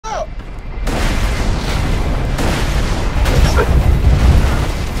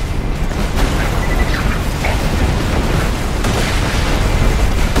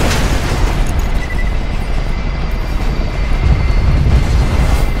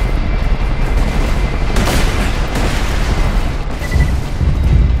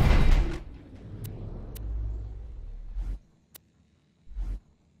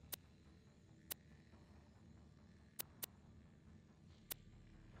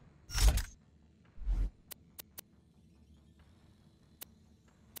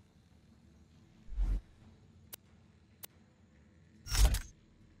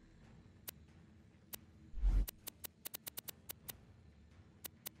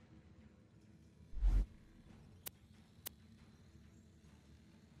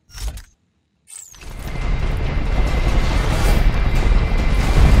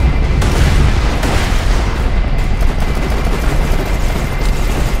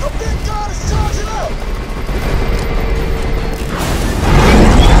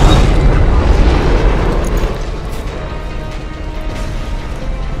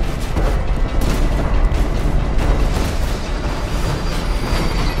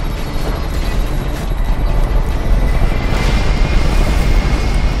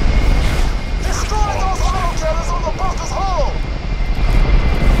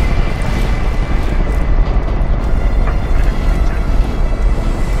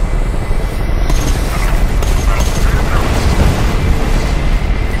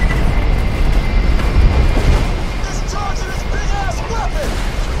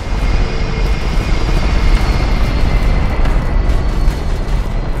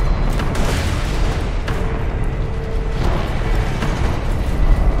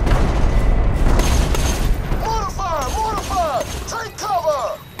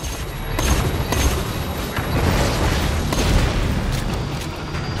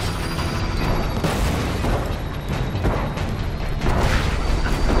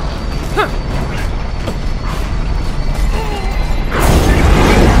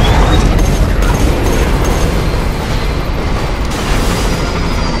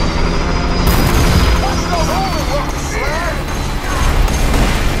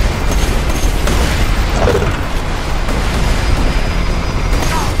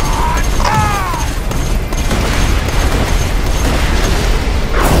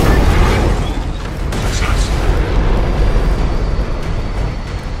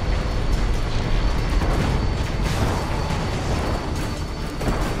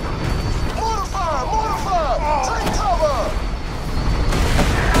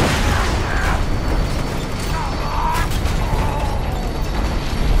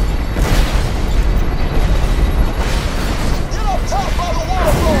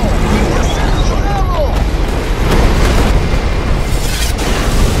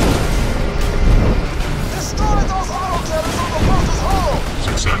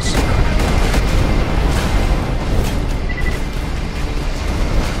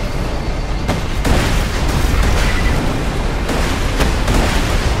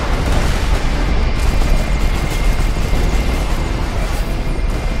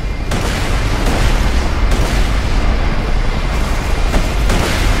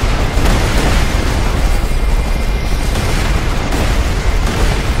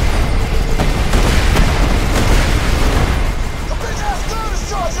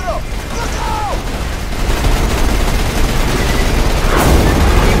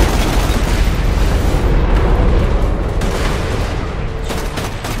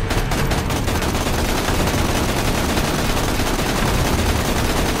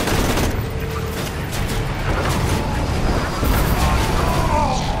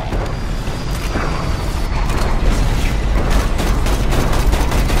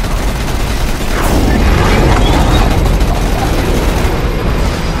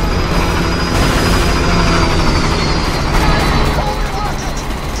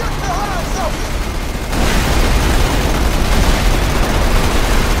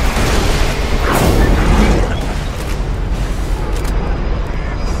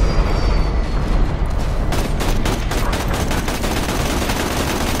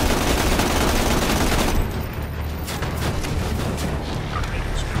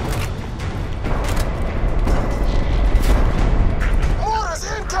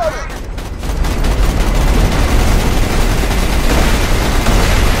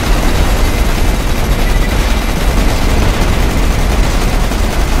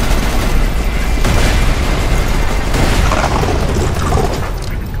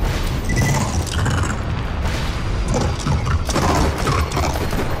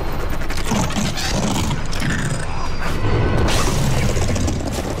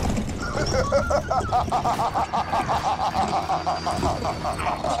With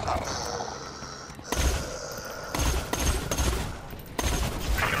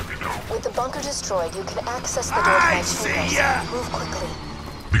the bunker destroyed, you can access the door to my chambers. Move quickly.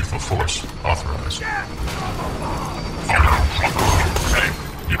 Lethal force authorized. Hey,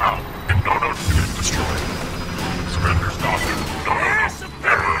 Nono unit destroyed. Surrender, stop it. No.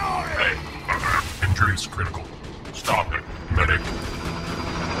 Error. Hey, injuries critical. Stop it. Medic.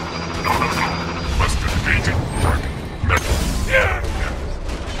 No. Must engage it. Target. Medic. Yeah.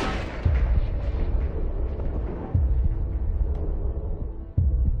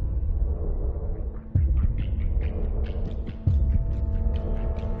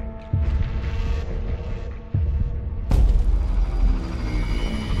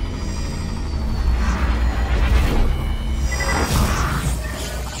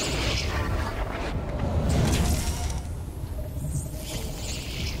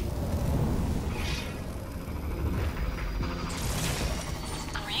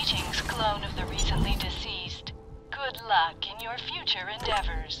 Clone of the recently deceased. Good luck in your future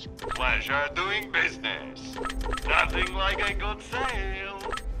endeavors. Pleasure doing business. Nothing like a good sale.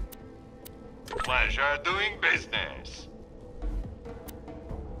 Pleasure doing business.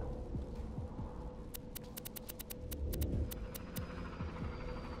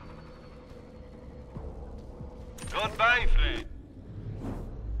 Goodbye, friend.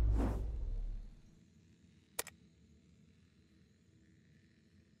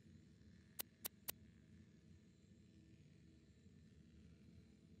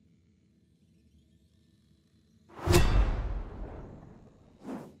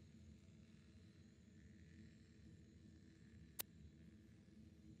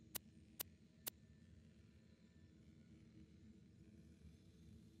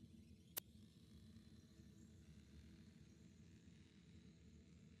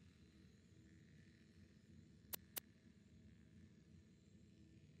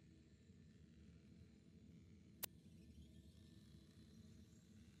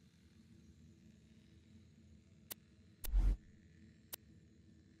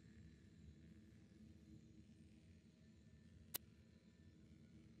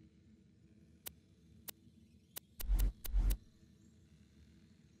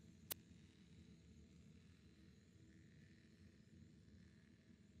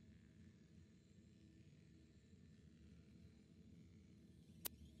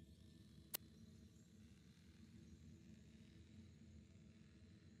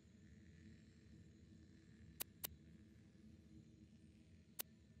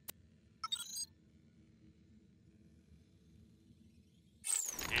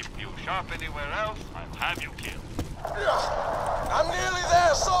 If you shop anywhere else, I'll have you killed. I'm nearly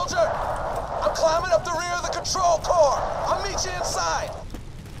there, soldier! I'm climbing up the rear of the control core! I'll meet you inside!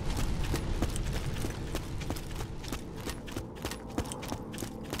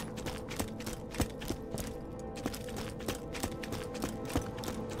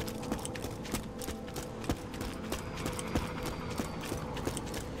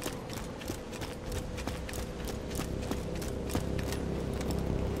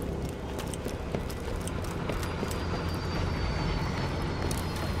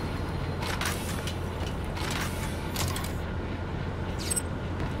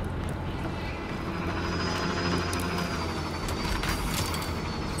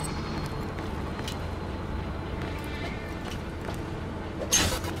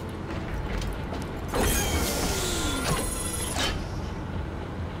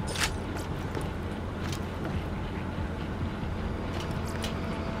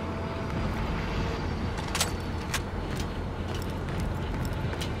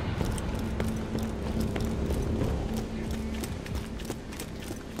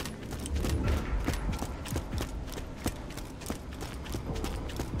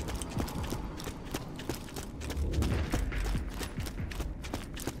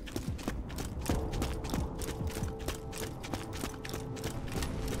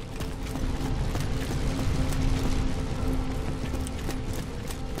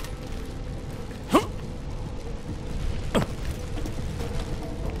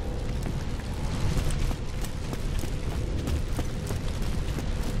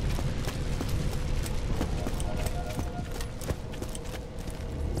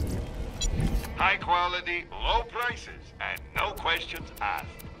 High quality, low prices, and no questions asked.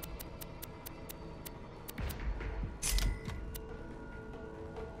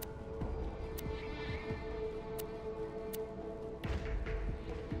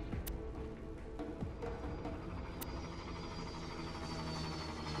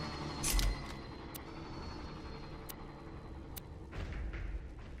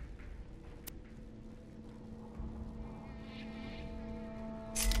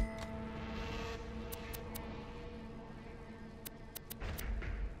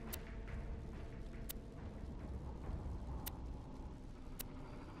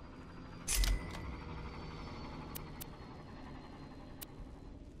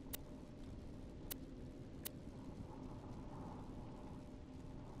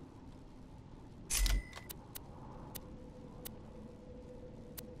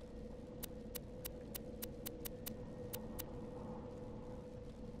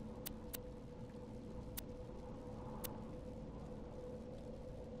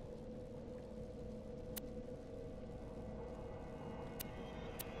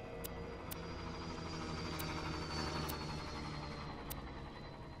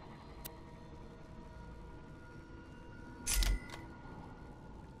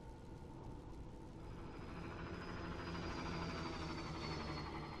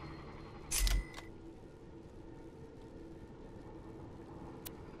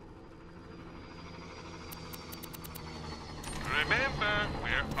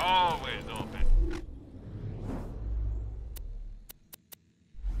 We're always open.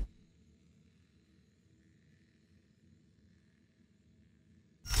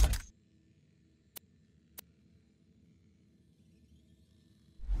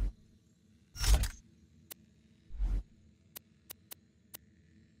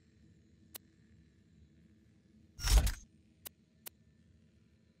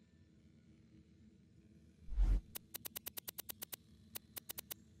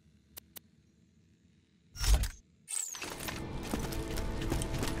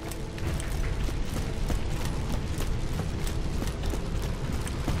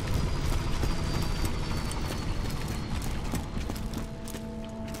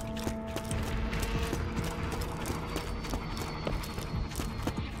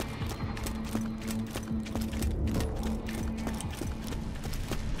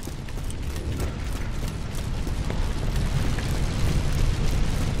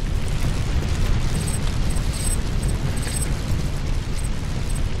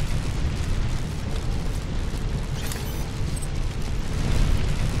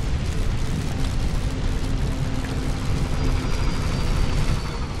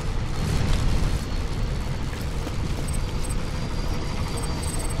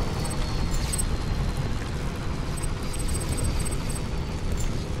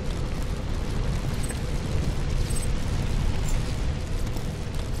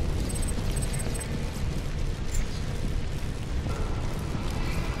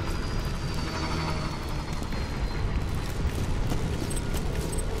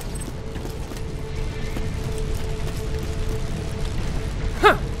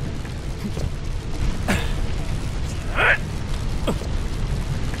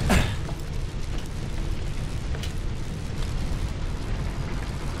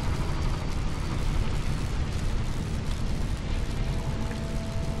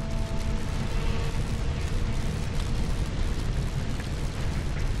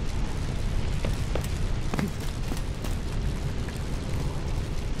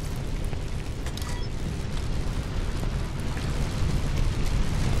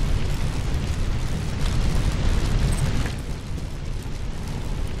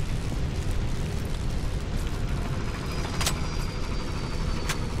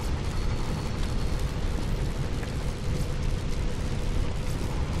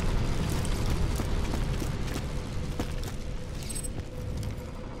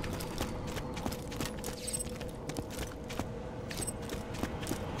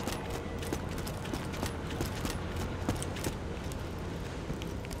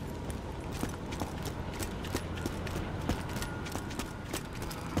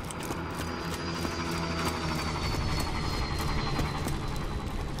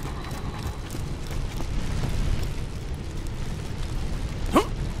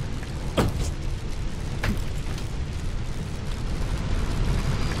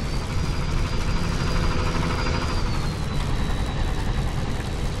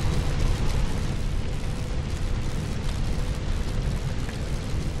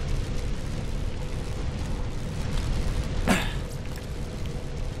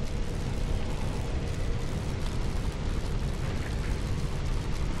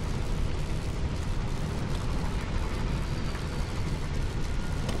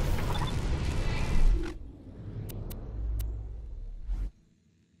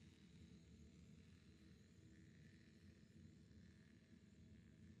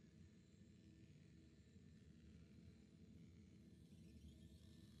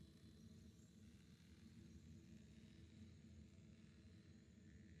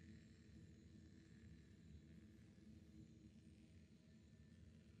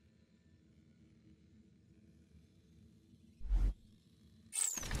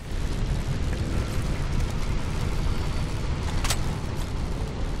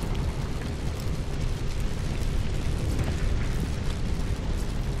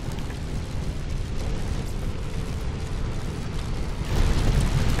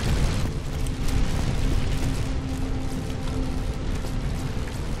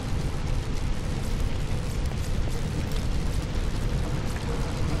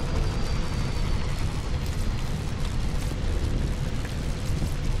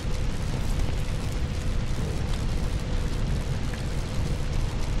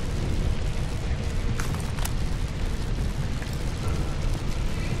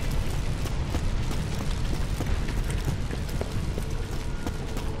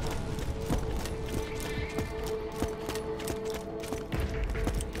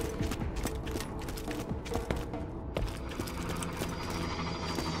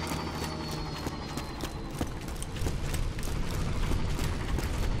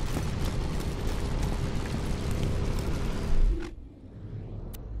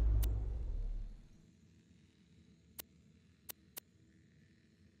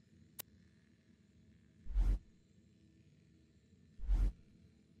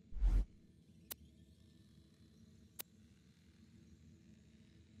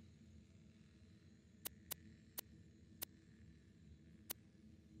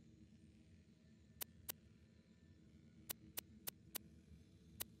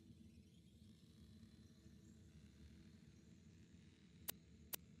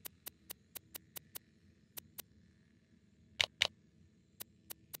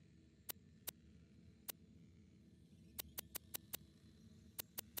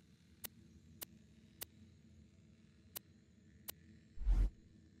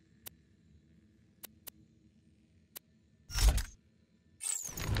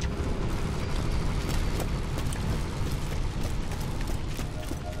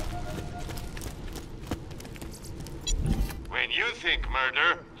 think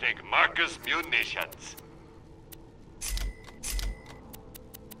murder, think Marcus Munitions.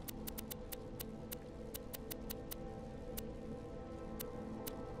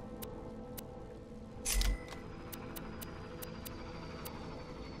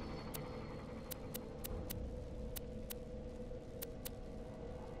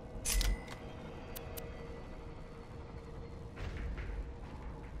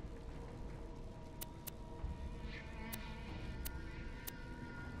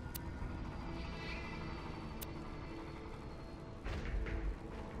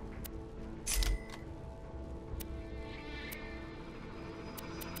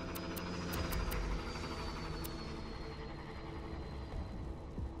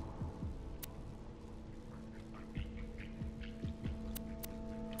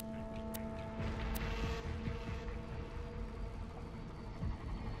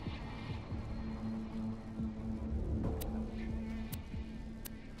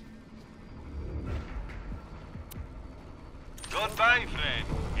 Goodbye, friend.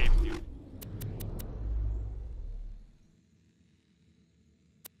 If you...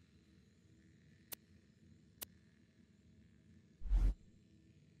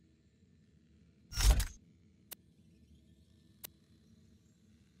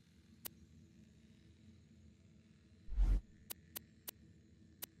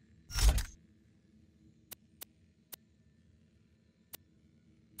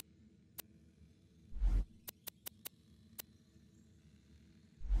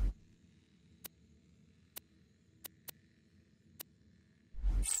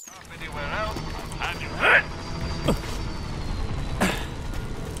 Anywhere else? And you hurt.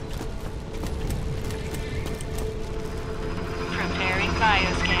 Preparing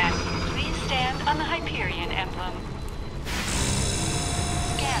bioscan. Please stand on the Hyperion emblem.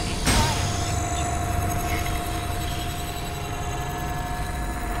 Scanning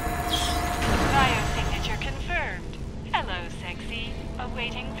biosignature confirmed. Hello, sexy.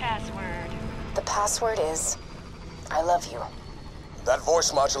 Awaiting password. The password is, I love you. That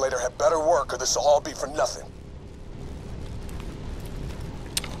voice modulator had better work or this will all be for nothing.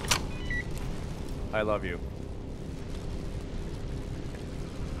 I love you.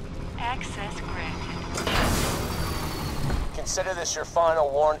 Access granted. Consider this your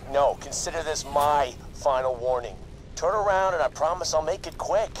final warning. No, consider this my final warning. Turn around and I promise I'll make it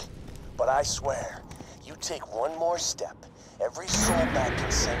quick. But I swear, you take one more step, every soul back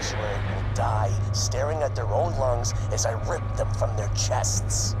in Sanctuary will die staring at their own lungs as I rip them from their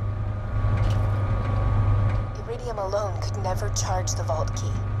chests. Iridium alone could never charge the vault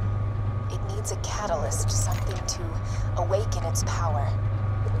key. It needs a catalyst, something to awaken its power.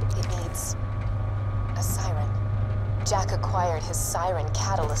 It needs a siren. Jack acquired his siren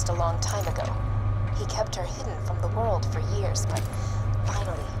catalyst a long time ago. He kept her hidden from the world for years, but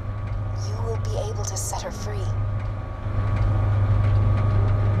finally, you will be able to set her free.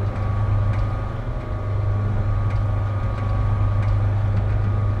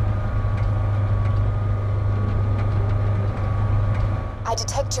 I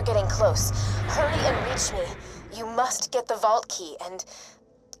detect you're getting close. Hurry and reach me. You must get the vault key and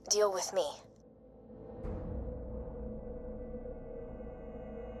deal with me.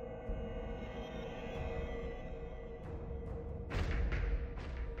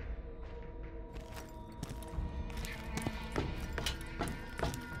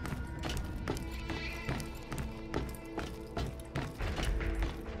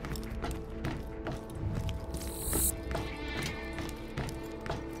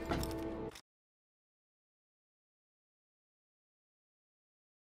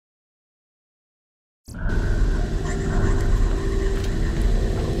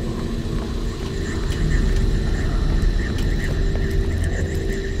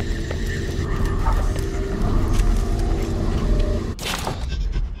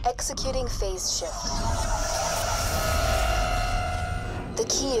 Executing phase shift. The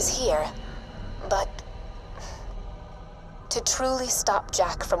key is here, but to truly stop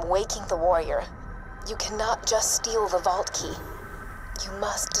Jack from waking the warrior, you cannot just steal the vault key. You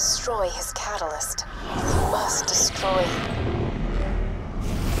must destroy his catalyst. You must destroy...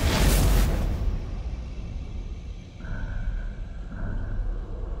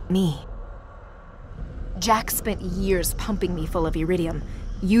 me. Jack spent years pumping me full of iridium,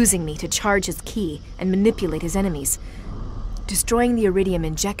 using me to charge his key and manipulate his enemies. Destroying the iridium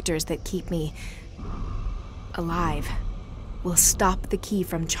injectors that keep me alive will stop the key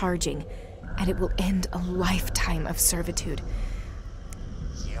from charging, and it will end a lifetime of servitude.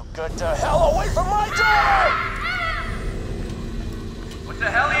 You get the hell away from my door! What the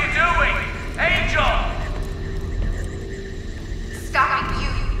hell are you doing? Angel!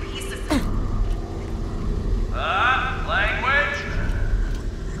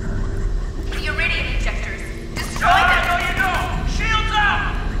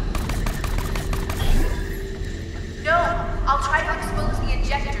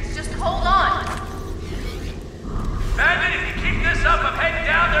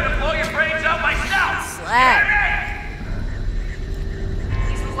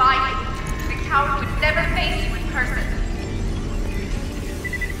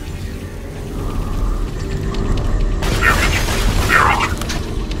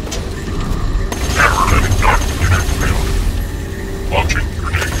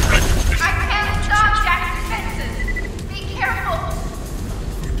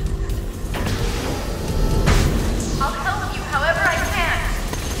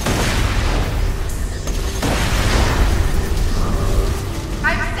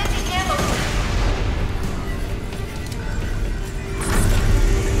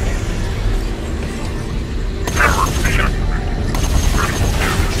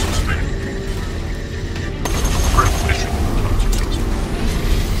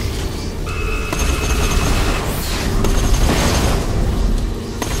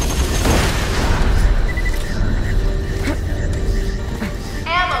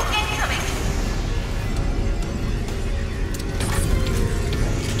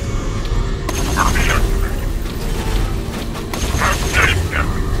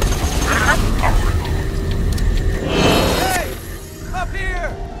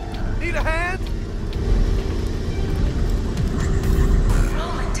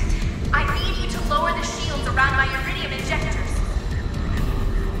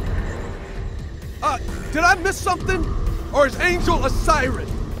 Did I miss something? Or is Angel a siren?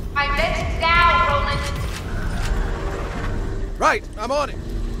 I meant now, Roland. Right, I'm on it.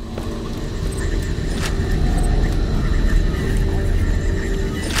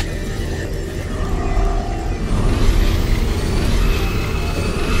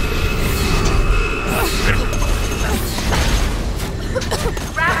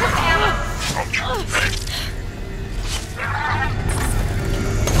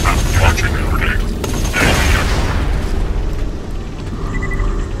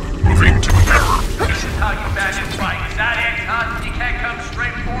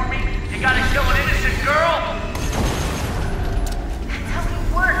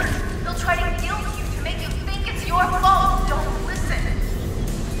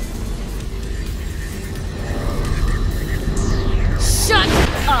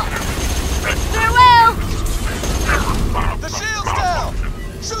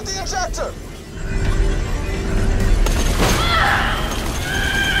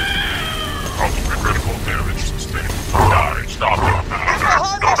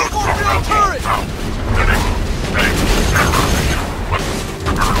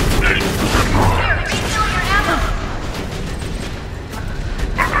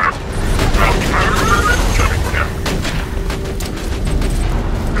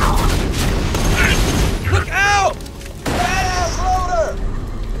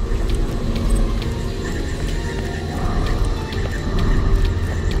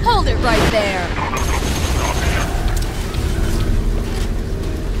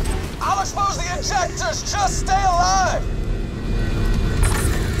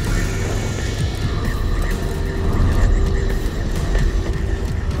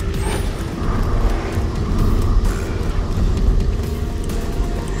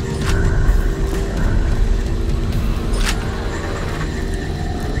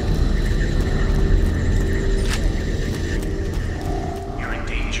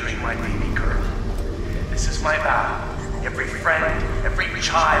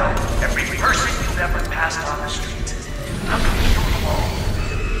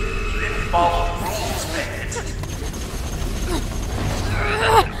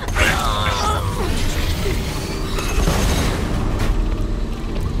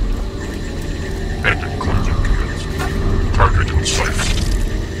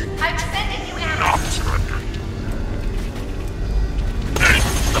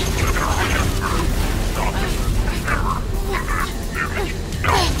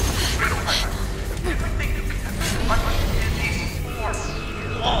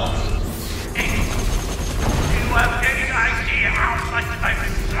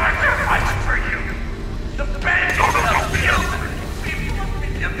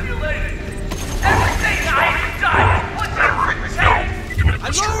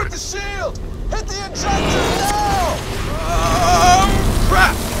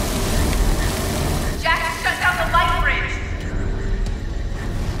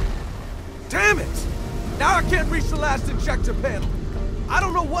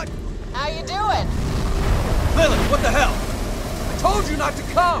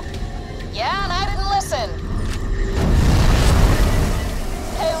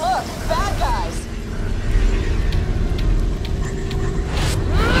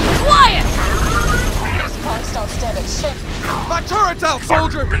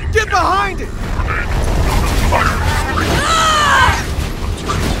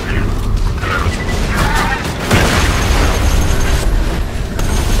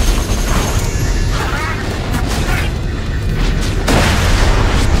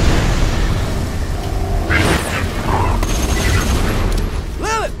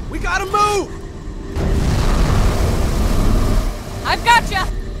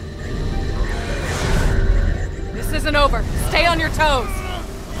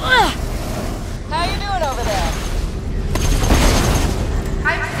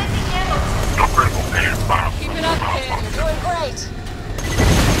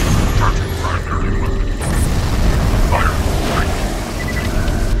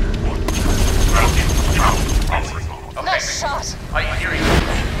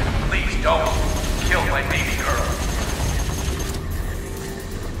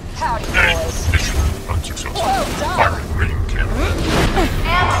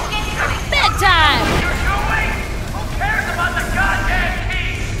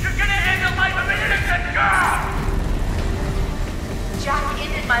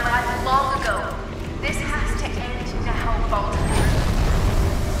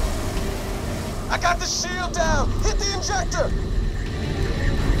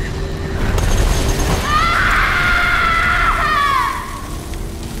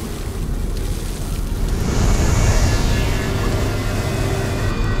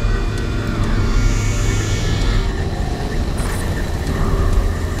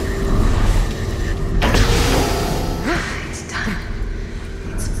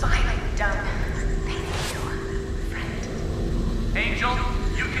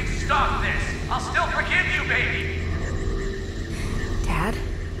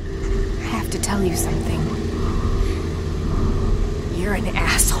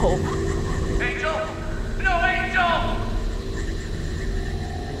 asshole. Angel! No, Angel!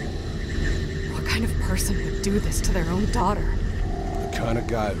 What kind of person would do this to their own daughter? The kind of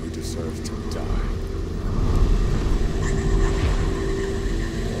guy who deserves to die.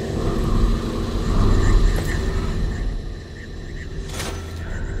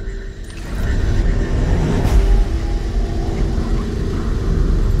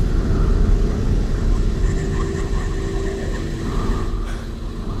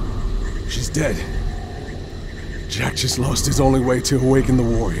 She's dead. Jack just lost his only way to awaken the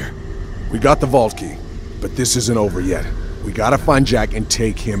warrior. We got the vault key, but this isn't over yet. We gotta find Jack and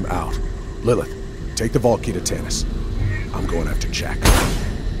take him out. Lilith, take the vault key to Tannis. I'm going after Jack.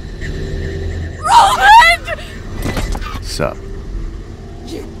 Roland! Sup?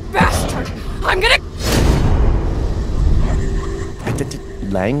 You bastard! I'm gonna...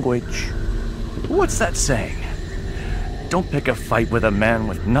 Language. What's that saying? Don't pick a fight with a man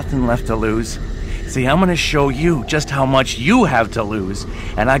with nothing left to lose. See, I'm gonna show you just how much you have to lose,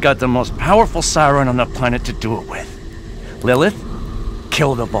 and I got the most powerful siren on the planet to do it with. Lilith,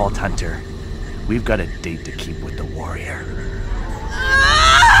 kill the Vault Hunter. We've got a date to keep with the warrior.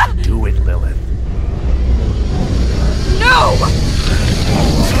 Do it, Lilith. No!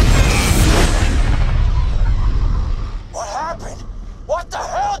 What happened? What the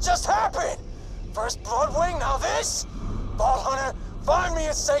hell just happened? First Bloodwing, now this? Vault Hunter, find me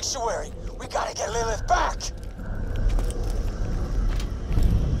a sanctuary. We gotta get Lilith back.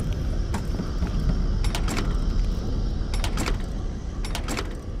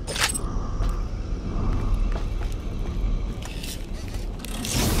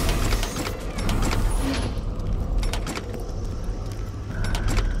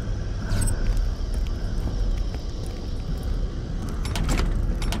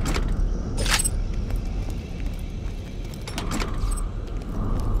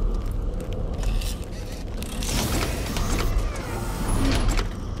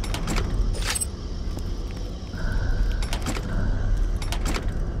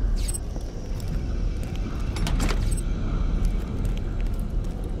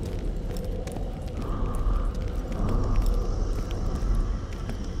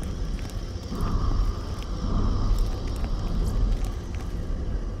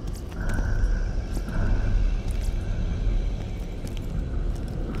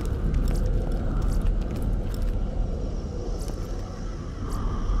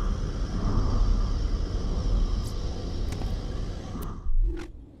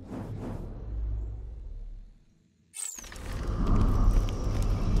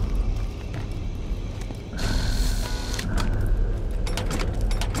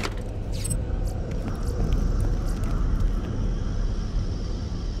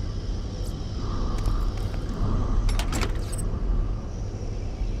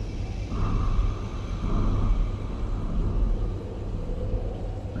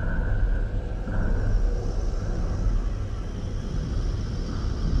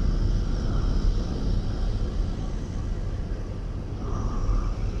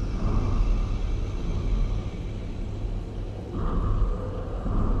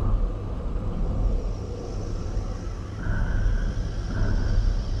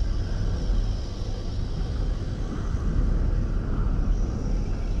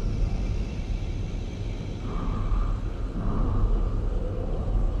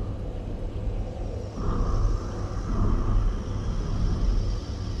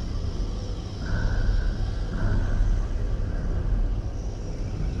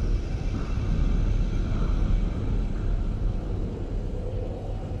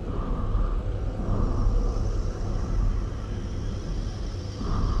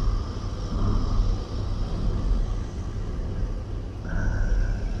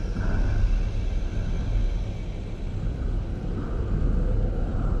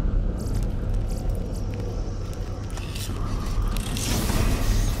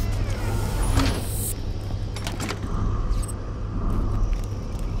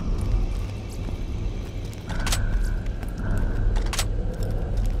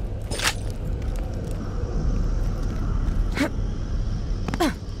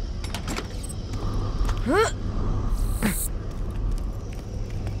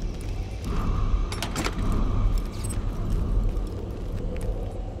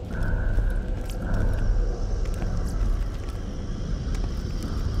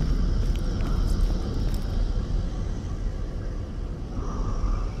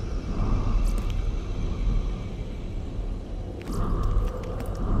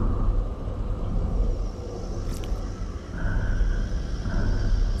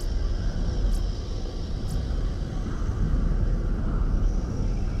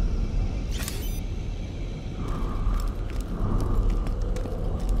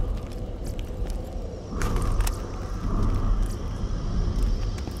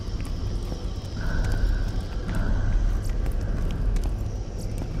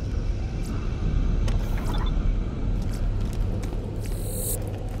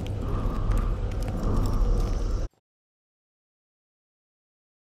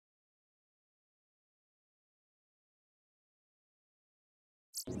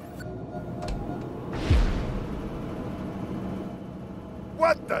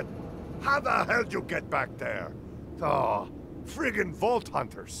 What the? How the hell'd you get back there? Oh, friggin' Vault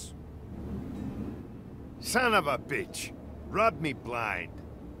Hunters. Son of a bitch. Rubbed me blind.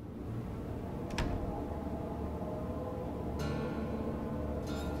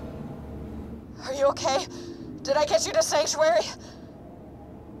 Are you okay? Did I get you to Sanctuary?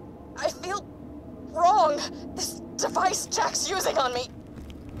 I feel wrong. This device Jack's using on me.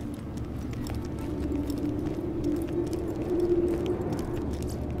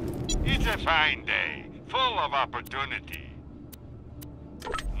 It's a fine day, full of opportunity.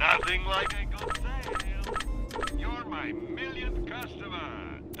 Nothing like a good sale. You're my millionth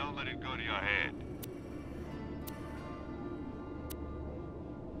customer. Don't let it go to your head.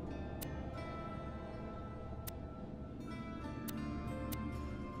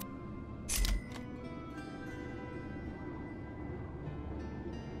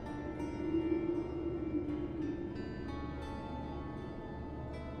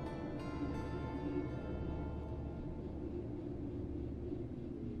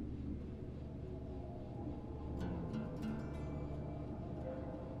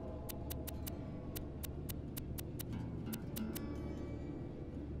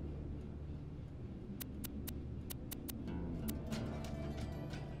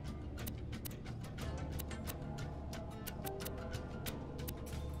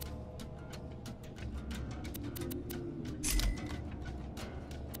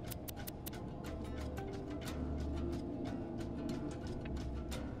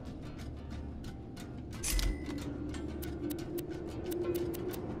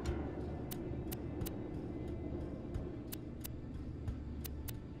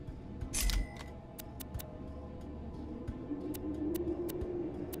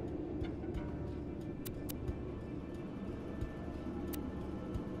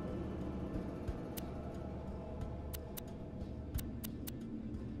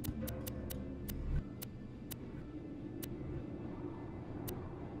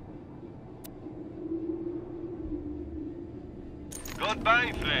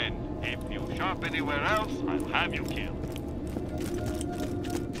 Goodbye, friend. If you shop anywhere else, I'll have you killed.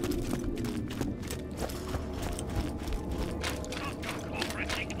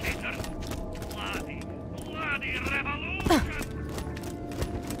 Bloody revolution!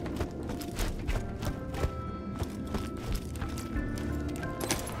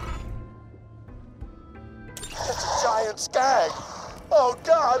 It's a giant skag. Oh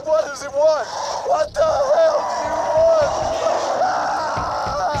God, what does it want? What the hell do you want?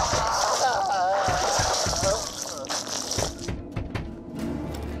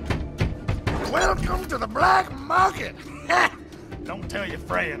 Welcome to the black market! Don't tell your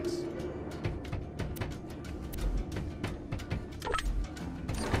friends.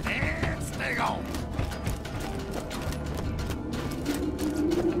 And stay on.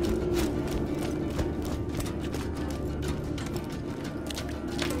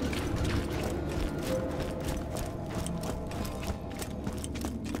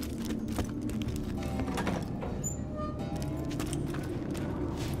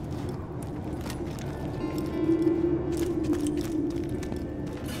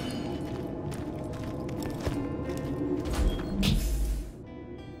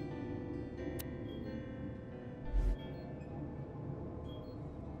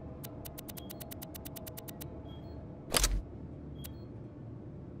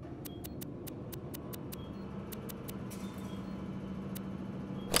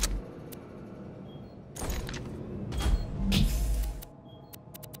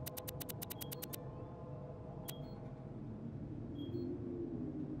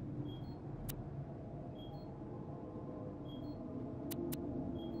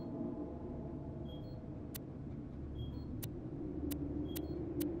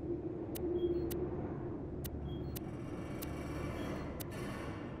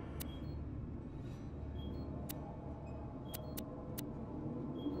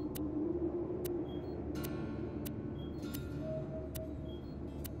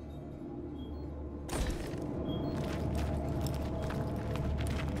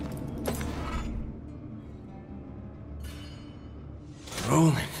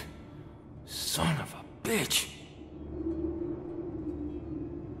 Roland. Son of a bitch.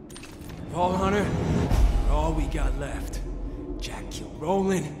 Vault Hunter, you're all we got left. Jack killed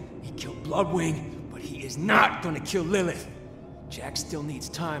Roland, he killed Bloodwing, but he is not gonna kill Lilith. Jack still needs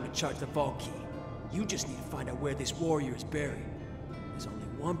time to charge the Vault Key. You just need to find out where this warrior is buried. There's only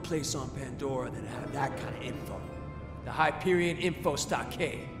one place on Pandora that has that kind of info. The Hyperion Info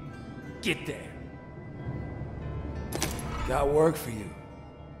Stockade. Get there. Got work for you.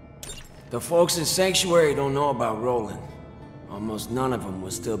 The folks in Sanctuary don't know about Roland. Almost none of them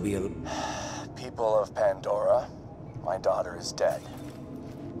will still be alive. People of Pandora, my daughter is dead.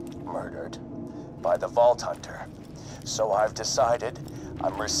 Murdered by the Vault Hunter. So I've decided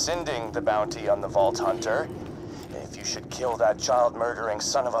I'm rescinding the bounty on the Vault Hunter. If you should kill that child-murdering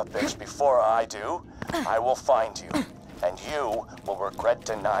son of a bitch before I do, I will find you, and you will regret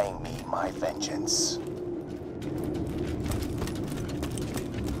denying me my vengeance.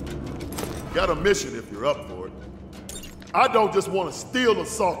 Got a mission if you're up for it. I don't just want to steal the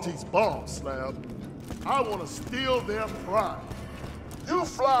Saltese bomb, Slab. I want to steal their pride. You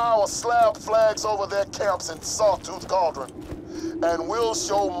fly our slab flags over their camps in Sawtooth Cauldron, and we'll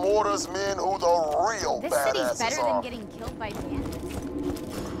show Mortar's men who the real This badasses city's better are. than getting killed by bandits.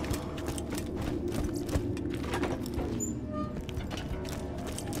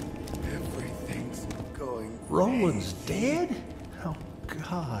 Everything's going. Roland's dead? Oh,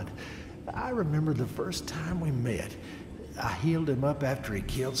 God. I remember the first time we met. I healed him up after he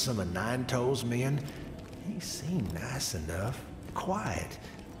killed some of Nine Toes' men. He seemed nice enough, quiet,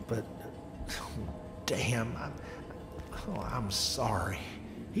 but damn, I'm sorry.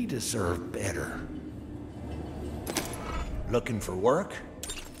 He deserved better. Looking for work?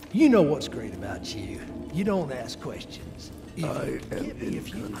 You know what's great about you. You don't ask questions. If you give me a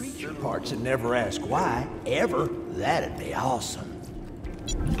few creature parts and never ask why, ever, that'd be awesome.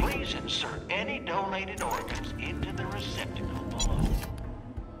 Please insert any donated organs into the receptacle below.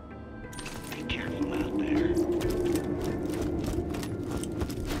 Be careful out there.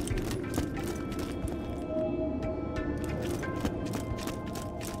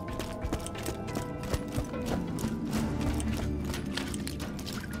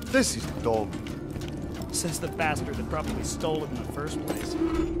 This is dumb. Says the bastard that probably stole it in the first place.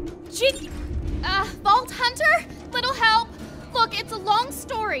 Vault Hunter? Little help. Look, it's a long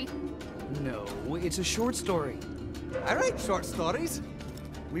story. No, it's a short story. I write short stories.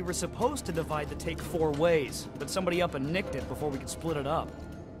 We were supposed to divide the take 4 ways, but somebody up and nicked it before we could split it up.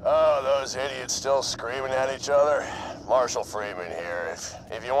 Oh, those idiots still screaming at each other? Marshall Freeman here.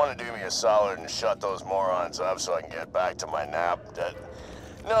 If you want to do me a solid and shut those morons up so I can get back to my nap,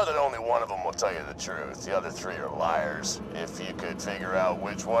 know that only one of them will tell you the truth. The other 3 are liars. If you could figure out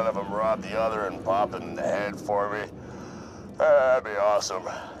which one of them robbed the other and pop it in the head for me, that'd be awesome.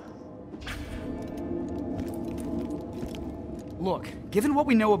 Look, given what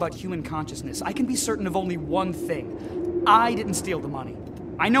we know about human consciousness, I can be certain of only one thing. I didn't steal the money.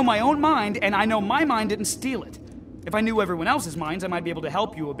 I know my own mind, and I know my mind didn't steal it. If I knew everyone else's minds, I might be able to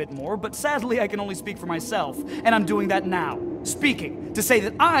help you a bit more, but sadly I can only speak for myself, and I'm doing that now. Speaking, to say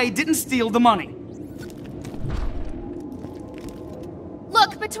that I didn't steal the money.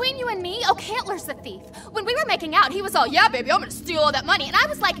 Look, between you and me, O'Cantler's the thief. When we were making out, he was all, yeah, baby, I'm gonna steal all that money. And I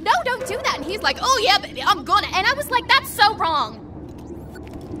was like, no, don't do that. And he's like, oh, yeah, baby, I'm gonna. And I was like, that's so wrong.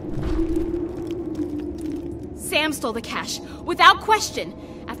 Sam stole the cash, without question,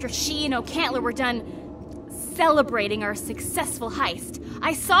 after she and O'Cantler were done celebrating our successful heist.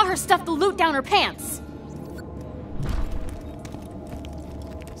 I saw her stuff the loot down her pants.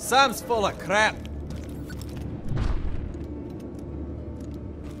 Sam's full of crap.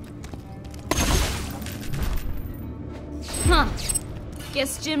 Huh.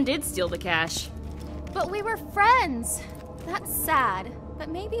 Guess Jim did steal the cash. But we were friends. That's sad. But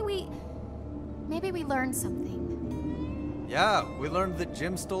maybe we learned something. Yeah, we learned that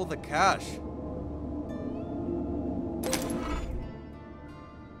Jim stole the cash.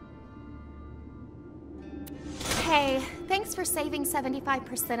 Hey, thanks for saving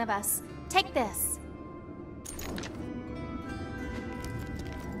 75% of us. Take this.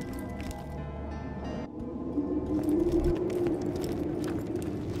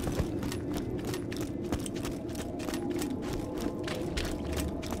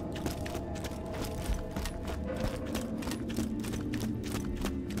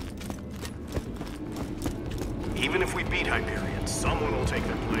 Even if we beat Hyperion, someone will take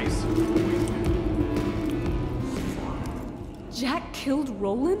their place. Jack killed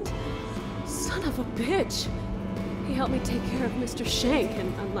Roland? Son of a bitch. He helped me take care of Mr. Shank,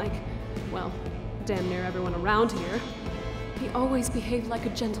 and unlike, well, damn near everyone around here, he always behaved like a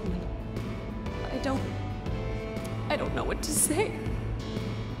gentleman. I don't know what to say.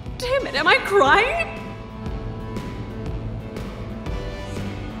 Damn it, am I crying?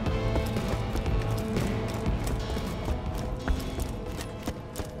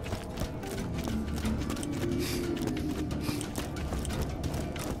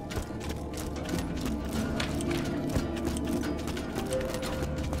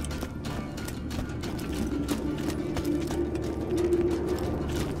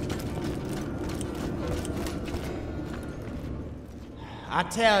 I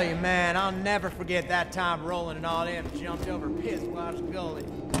tell you, man, I'll never forget that time Roland and all them jumped over Pisswash Gully.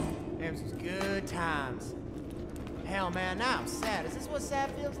 Them was good times. Hell, man, now I'm sad. Is this what sad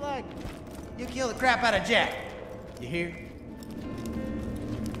feels like? You kill the crap out of Jack. You hear?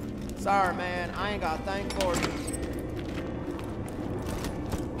 Sorry, man. I ain't got a thing for you.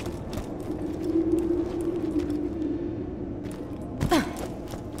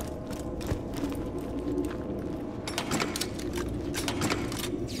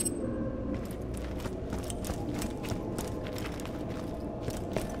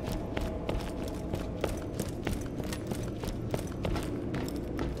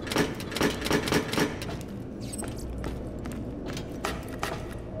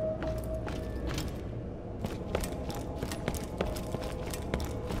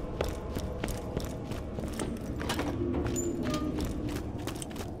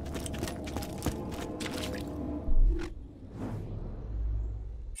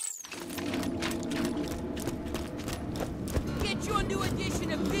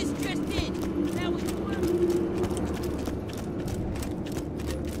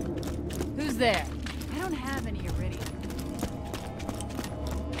 There. I don't have any iridium.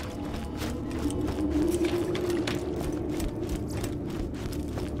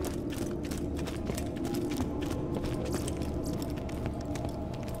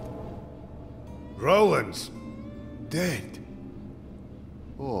 Roland's dead.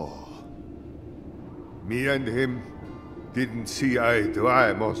 Oh. Me and him didn't see eye to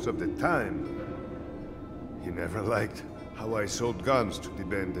eye most of the time. He never liked how I sold guns to the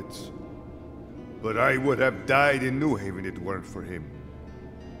bandits. But I would have died in New Haven if it weren't for him.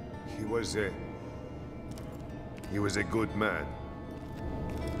 He was a good man.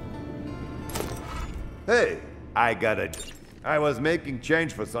 Hey, I was making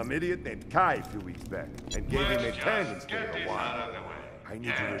change for some idiot named Kai a few weeks back, and gave him a 10 instead of a 1. I need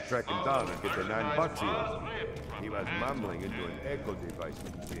you to track him down and get the $9 he owes me. He was mumbling into an echo device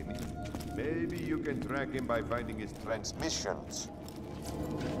when he came in. Maybe you can track him by finding his transmissions.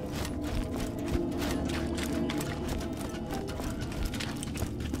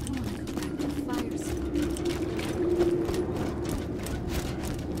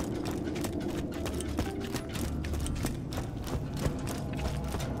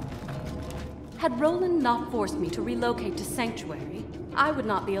 Had Roland not forced me to relocate to Sanctuary, I would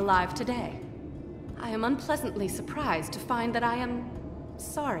not be alive today. I am unpleasantly surprised to find that I am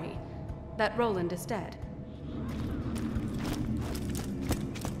sorry that Roland is dead.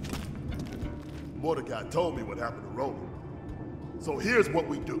 Mordecai told me what happened to Roland. So here's what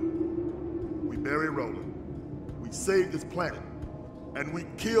we do. We bury Roland, we save this planet, and we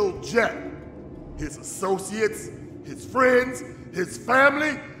kill Jack. His associates, his friends, his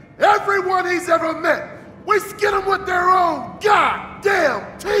family, everyone he's ever met. We skin them with their own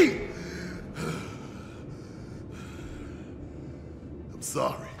goddamn teeth. I'm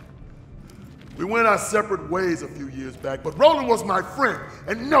sorry. We went our separate ways a few years back, but Roland was my friend,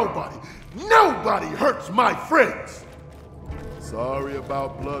 and nobody hurts my friends. Sorry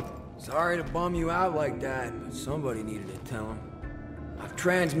about Blood. Sorry to bum you out like that, but somebody needed to tell him. I've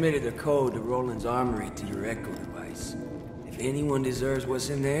transmitted the code to Roland's armory to your echo device. If anyone deserves what's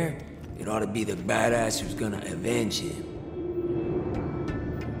in there, it ought to be the badass who's gonna avenge him.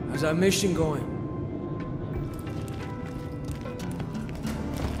 How's that mission going?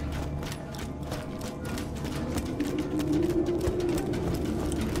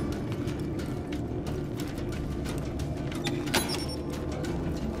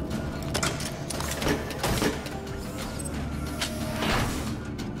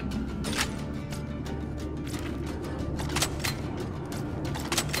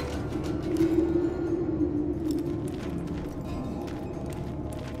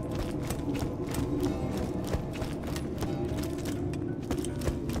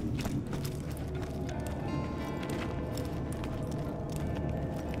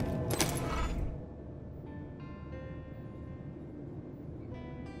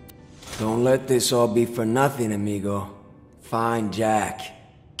 Don't let this all be for nothing, amigo. Find Jack.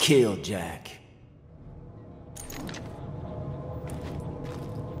 Kill Jack.